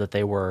gusto that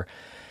they were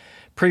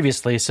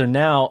previously. So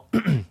now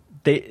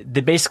they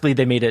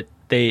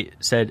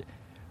said,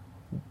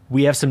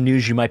 we have some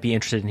news you might be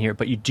interested in here,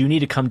 but you do need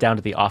to come down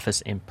to the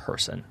office in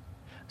person.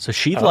 So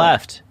she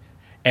left,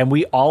 and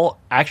we all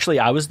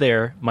I was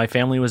there, my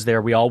family was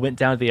there, we all went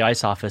down to the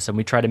ICE office, and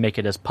we tried to make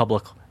it as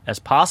public as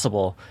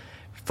possible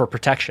for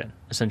protection,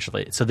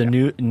 essentially. So the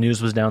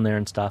news was down there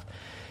and stuff,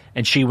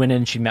 and she went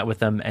in, she met with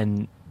them,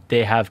 and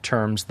they have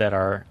terms that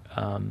are,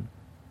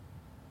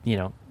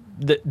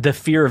 the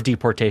fear of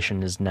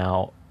deportation is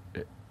now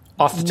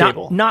Off the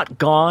table. Not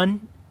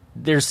gone.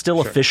 There's still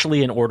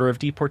officially an order of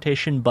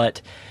deportation,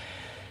 but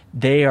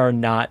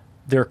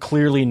they're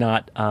clearly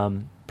not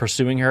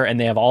pursuing her, and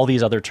they have all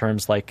these other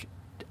terms like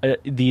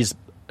these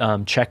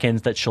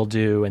check-ins that she'll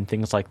do and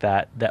things like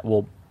that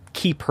will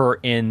keep her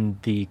in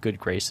the good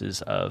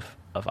graces of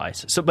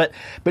ICE. So, but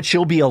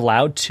she'll be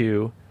allowed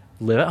to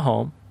live at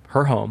home,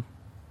 her home,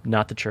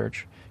 not the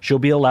church. She'll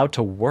be allowed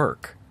to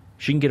work.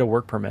 She can get a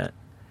work permit.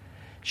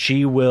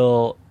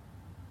 She'll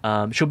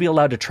be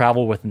allowed to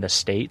travel within the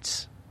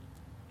states.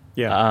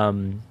 Yeah.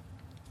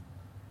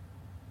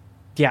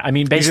 Yeah, I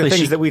mean, These are basically,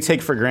 things that we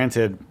take for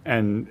granted,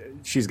 and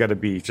she's got to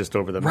be just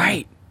over the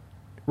moon.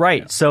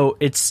 Right. So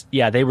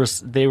they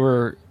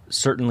were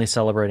certainly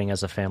celebrating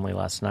as a family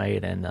last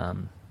night, and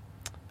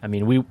I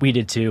mean, we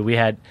did too. We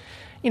had,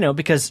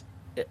 because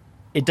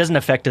it doesn't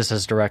affect us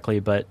as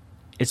directly, but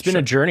it's been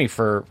a journey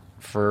for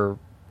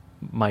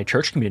my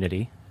church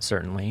community,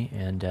 certainly,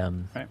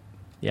 and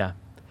yeah,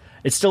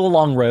 it's still a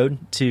long road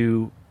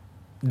to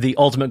the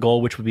ultimate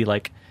goal, which would be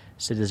like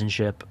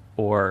citizenship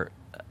or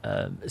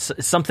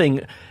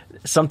something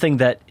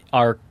that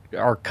our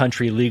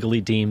country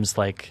legally deems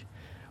like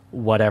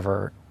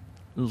whatever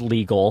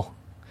legal.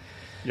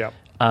 Yeah.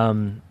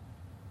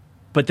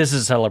 But this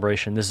is a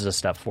celebration. This is a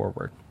step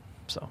forward.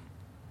 So,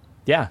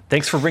 yeah,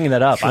 thanks for bringing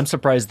that up. I'm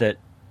surprised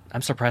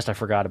I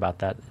forgot about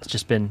that. It's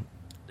just been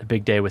a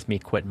big day with me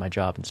quitting my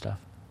job and stuff.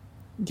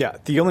 Yeah.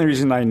 The only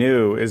reason I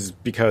knew is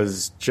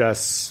because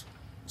Jess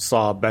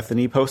saw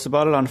Bethany post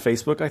about it on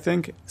Facebook, I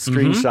think,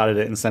 screenshotted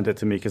it and sent it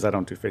to me because I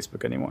don't do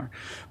Facebook anymore.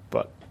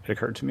 But it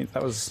occurred to me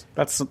that's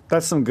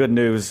some good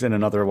news in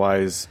an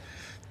otherwise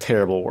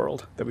terrible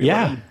world that we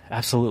live in.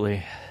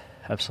 Absolutely.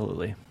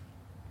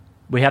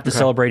 We have to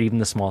celebrate even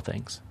the small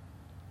things.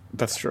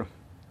 That's true.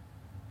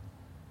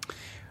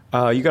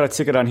 You got a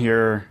ticket on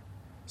here,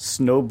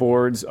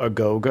 Snowboards a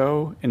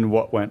Go-Go, and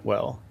what went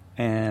well.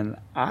 And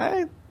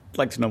I'd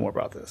like to know more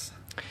about this.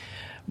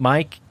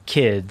 My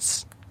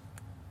kids...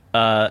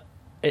 at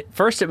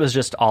first it was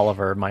just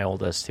Oliver, my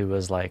oldest, who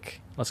was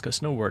like, let's go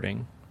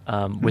snowboarding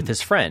with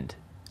his friend.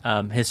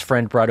 His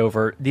friend brought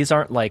over, these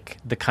aren't like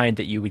the kind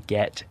that you would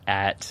get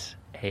at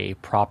a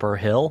proper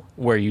hill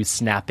where you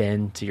snap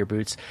into your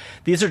boots.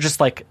 These are just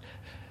like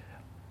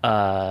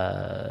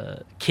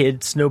kid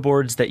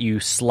snowboards that you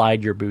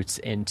slide your boots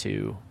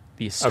into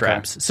these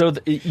straps.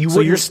 Okay. So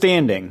you're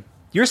standing.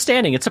 You're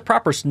standing. It's a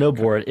proper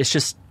snowboard. Okay. It's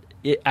just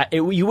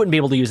you wouldn't be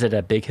able to use it at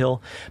a big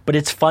hill, but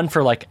it's fun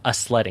for like a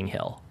sledding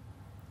hill.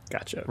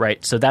 Gotcha.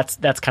 Right. So that's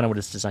kind of what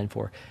it's designed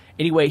for.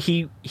 Anyway,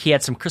 he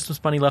had some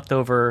Christmas money left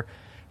over.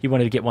 He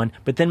wanted to get one,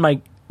 but then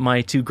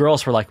my two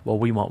girls were like, "Well,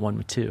 we want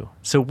one too."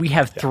 So we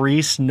have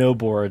 3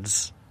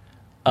 snowboards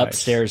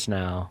upstairs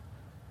now.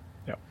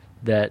 Yep.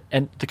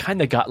 And the kind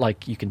that got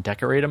like you can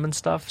decorate them and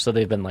stuff. So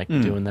they've been like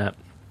doing that.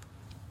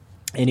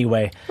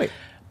 Anyway, wait,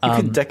 you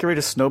can decorate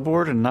a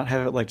snowboard and not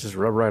have it like just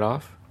rub right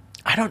off?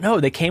 I don't know.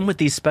 They came with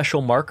these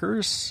special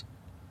markers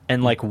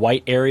and like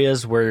white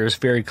areas where it's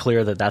very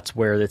clear that that's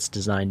where it's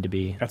designed to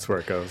be. That's where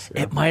it goes.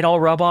 Yeah. It might all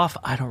rub off.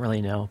 I don't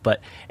really know. But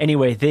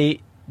anyway,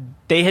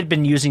 they had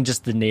been using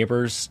just the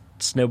neighbor's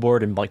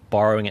snowboard and like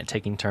borrowing it,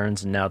 taking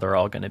turns, and now they're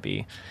all going to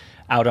be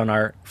out on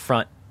our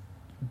front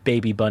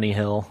baby bunny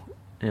hill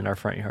in our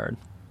front yard.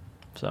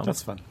 So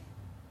that's fun.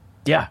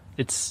 Yeah,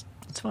 it's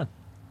fun.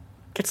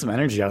 Get some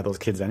energy out of those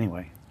kids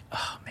anyway.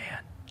 Oh man,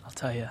 I'll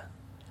tell you.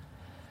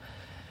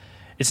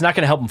 It's not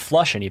going to help them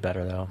flush any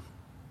better though.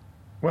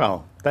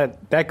 Well,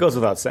 that goes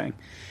without saying.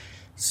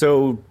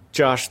 So,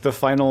 Josh, the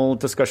final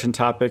discussion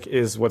topic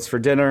is what's for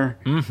dinner.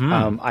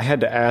 Mm-hmm. I had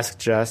to ask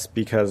Jess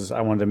because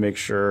I wanted to make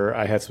sure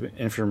I had some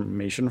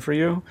information for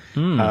you.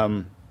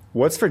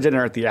 What's for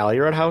dinner at the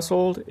Alliard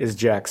household is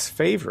Jack's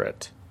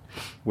favorite,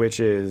 which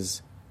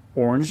is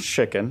orange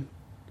chicken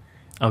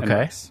and Okay.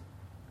 rice.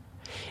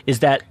 Is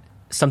that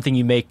something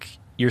you make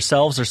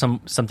yourselves or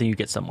something you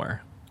get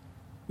somewhere?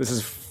 This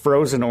is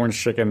frozen orange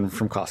chicken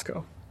from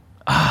Costco.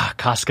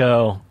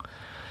 Costco.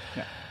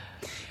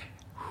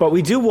 But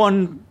we do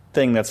one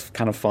thing that's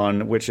kind of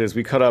fun, which is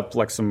we cut up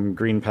like some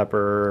green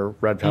pepper,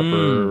 red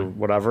pepper,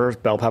 whatever,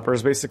 bell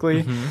peppers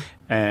basically,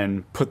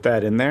 and put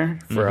that in there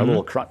for a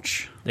little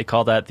crunch. They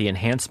call that the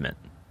enhancement.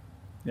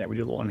 Yeah, we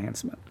do a little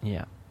enhancement.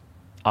 Yeah.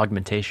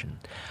 Augmentation.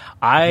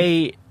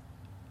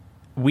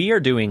 We are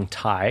doing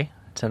Thai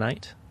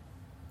tonight.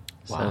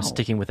 Wow. So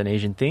sticking with an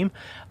Asian theme.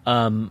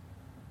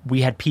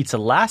 We had pizza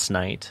last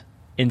night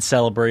in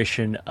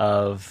celebration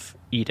of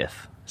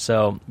Edith.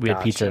 So we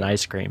had pizza and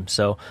ice cream.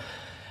 So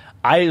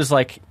I was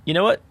like, you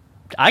know what?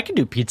 I can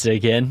do pizza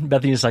again.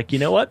 Bethany's like, you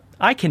know what?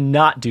 I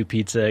cannot do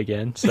pizza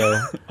again.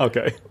 So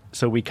Okay.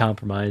 so we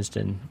compromised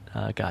and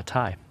got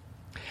Thai.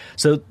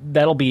 So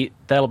that'll be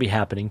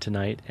happening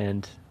tonight.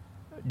 And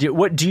do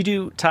you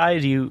do Thai?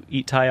 Do you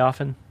eat Thai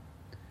often?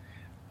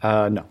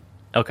 No.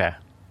 Okay.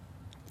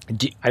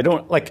 I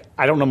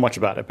don't know much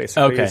about it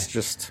basically. Okay. It's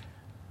just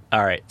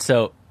All right.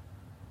 So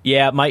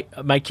yeah,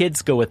 my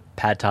kids go with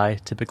pad Thai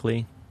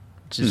typically,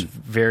 which is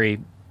very,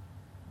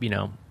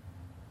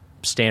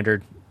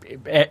 standard.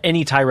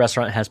 Any Thai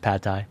restaurant has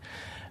pad Thai.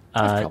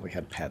 I've probably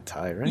had pad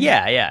Thai, right?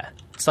 Yeah.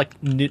 It's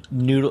like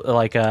noodle,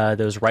 like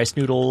those rice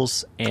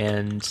noodles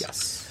and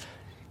Yes.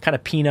 kind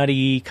of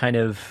peanutty, kind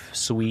of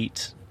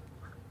sweet.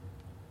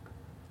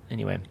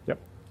 Anyway, Yep.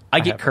 I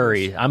get have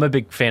curry. those. I'm a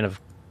big fan of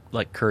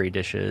like curry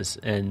dishes,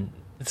 and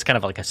it's kind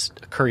of like a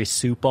curry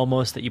soup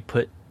almost that you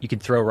can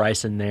throw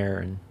rice in there,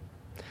 and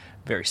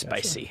very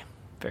spicy,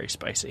 very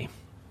spicy.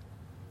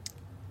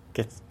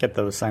 Get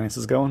those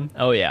sinuses going.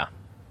 Oh yeah,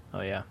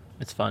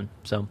 it's fun.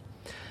 So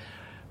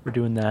we're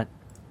doing that.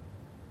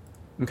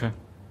 Okay.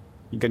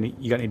 You got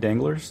any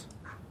danglers?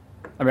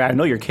 I mean, I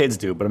know your kids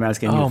do, but I'm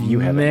asking you Oh if you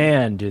have any.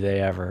 man, do they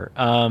ever?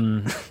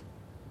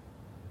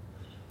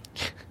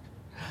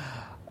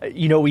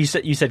 You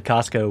said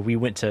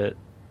Costco.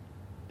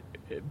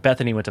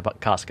 Bethany went to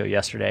Costco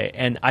yesterday,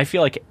 and I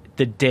feel like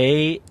the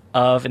day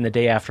of and the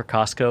day after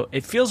Costco,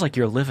 it feels like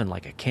you're living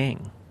like a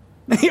king.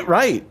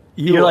 Right.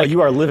 You're like-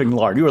 you are living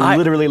large. You are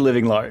literally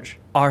living large.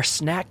 Our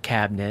snack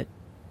cabinet,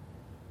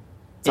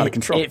 It's out of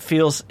control. It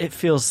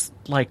feels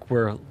like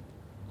we're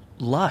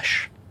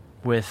lush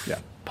with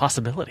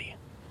possibility.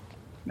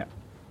 No.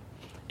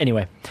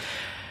 Anyway,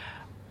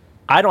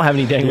 I don't have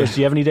any danglers. Yeah.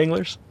 Do you have any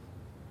danglers?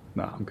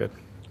 No, I'm good.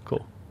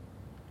 Cool.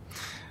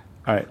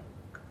 All right.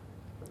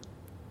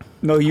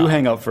 No, you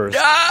hang up first.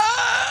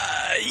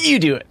 You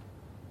do it.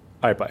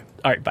 All right, bye.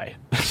 All right, bye.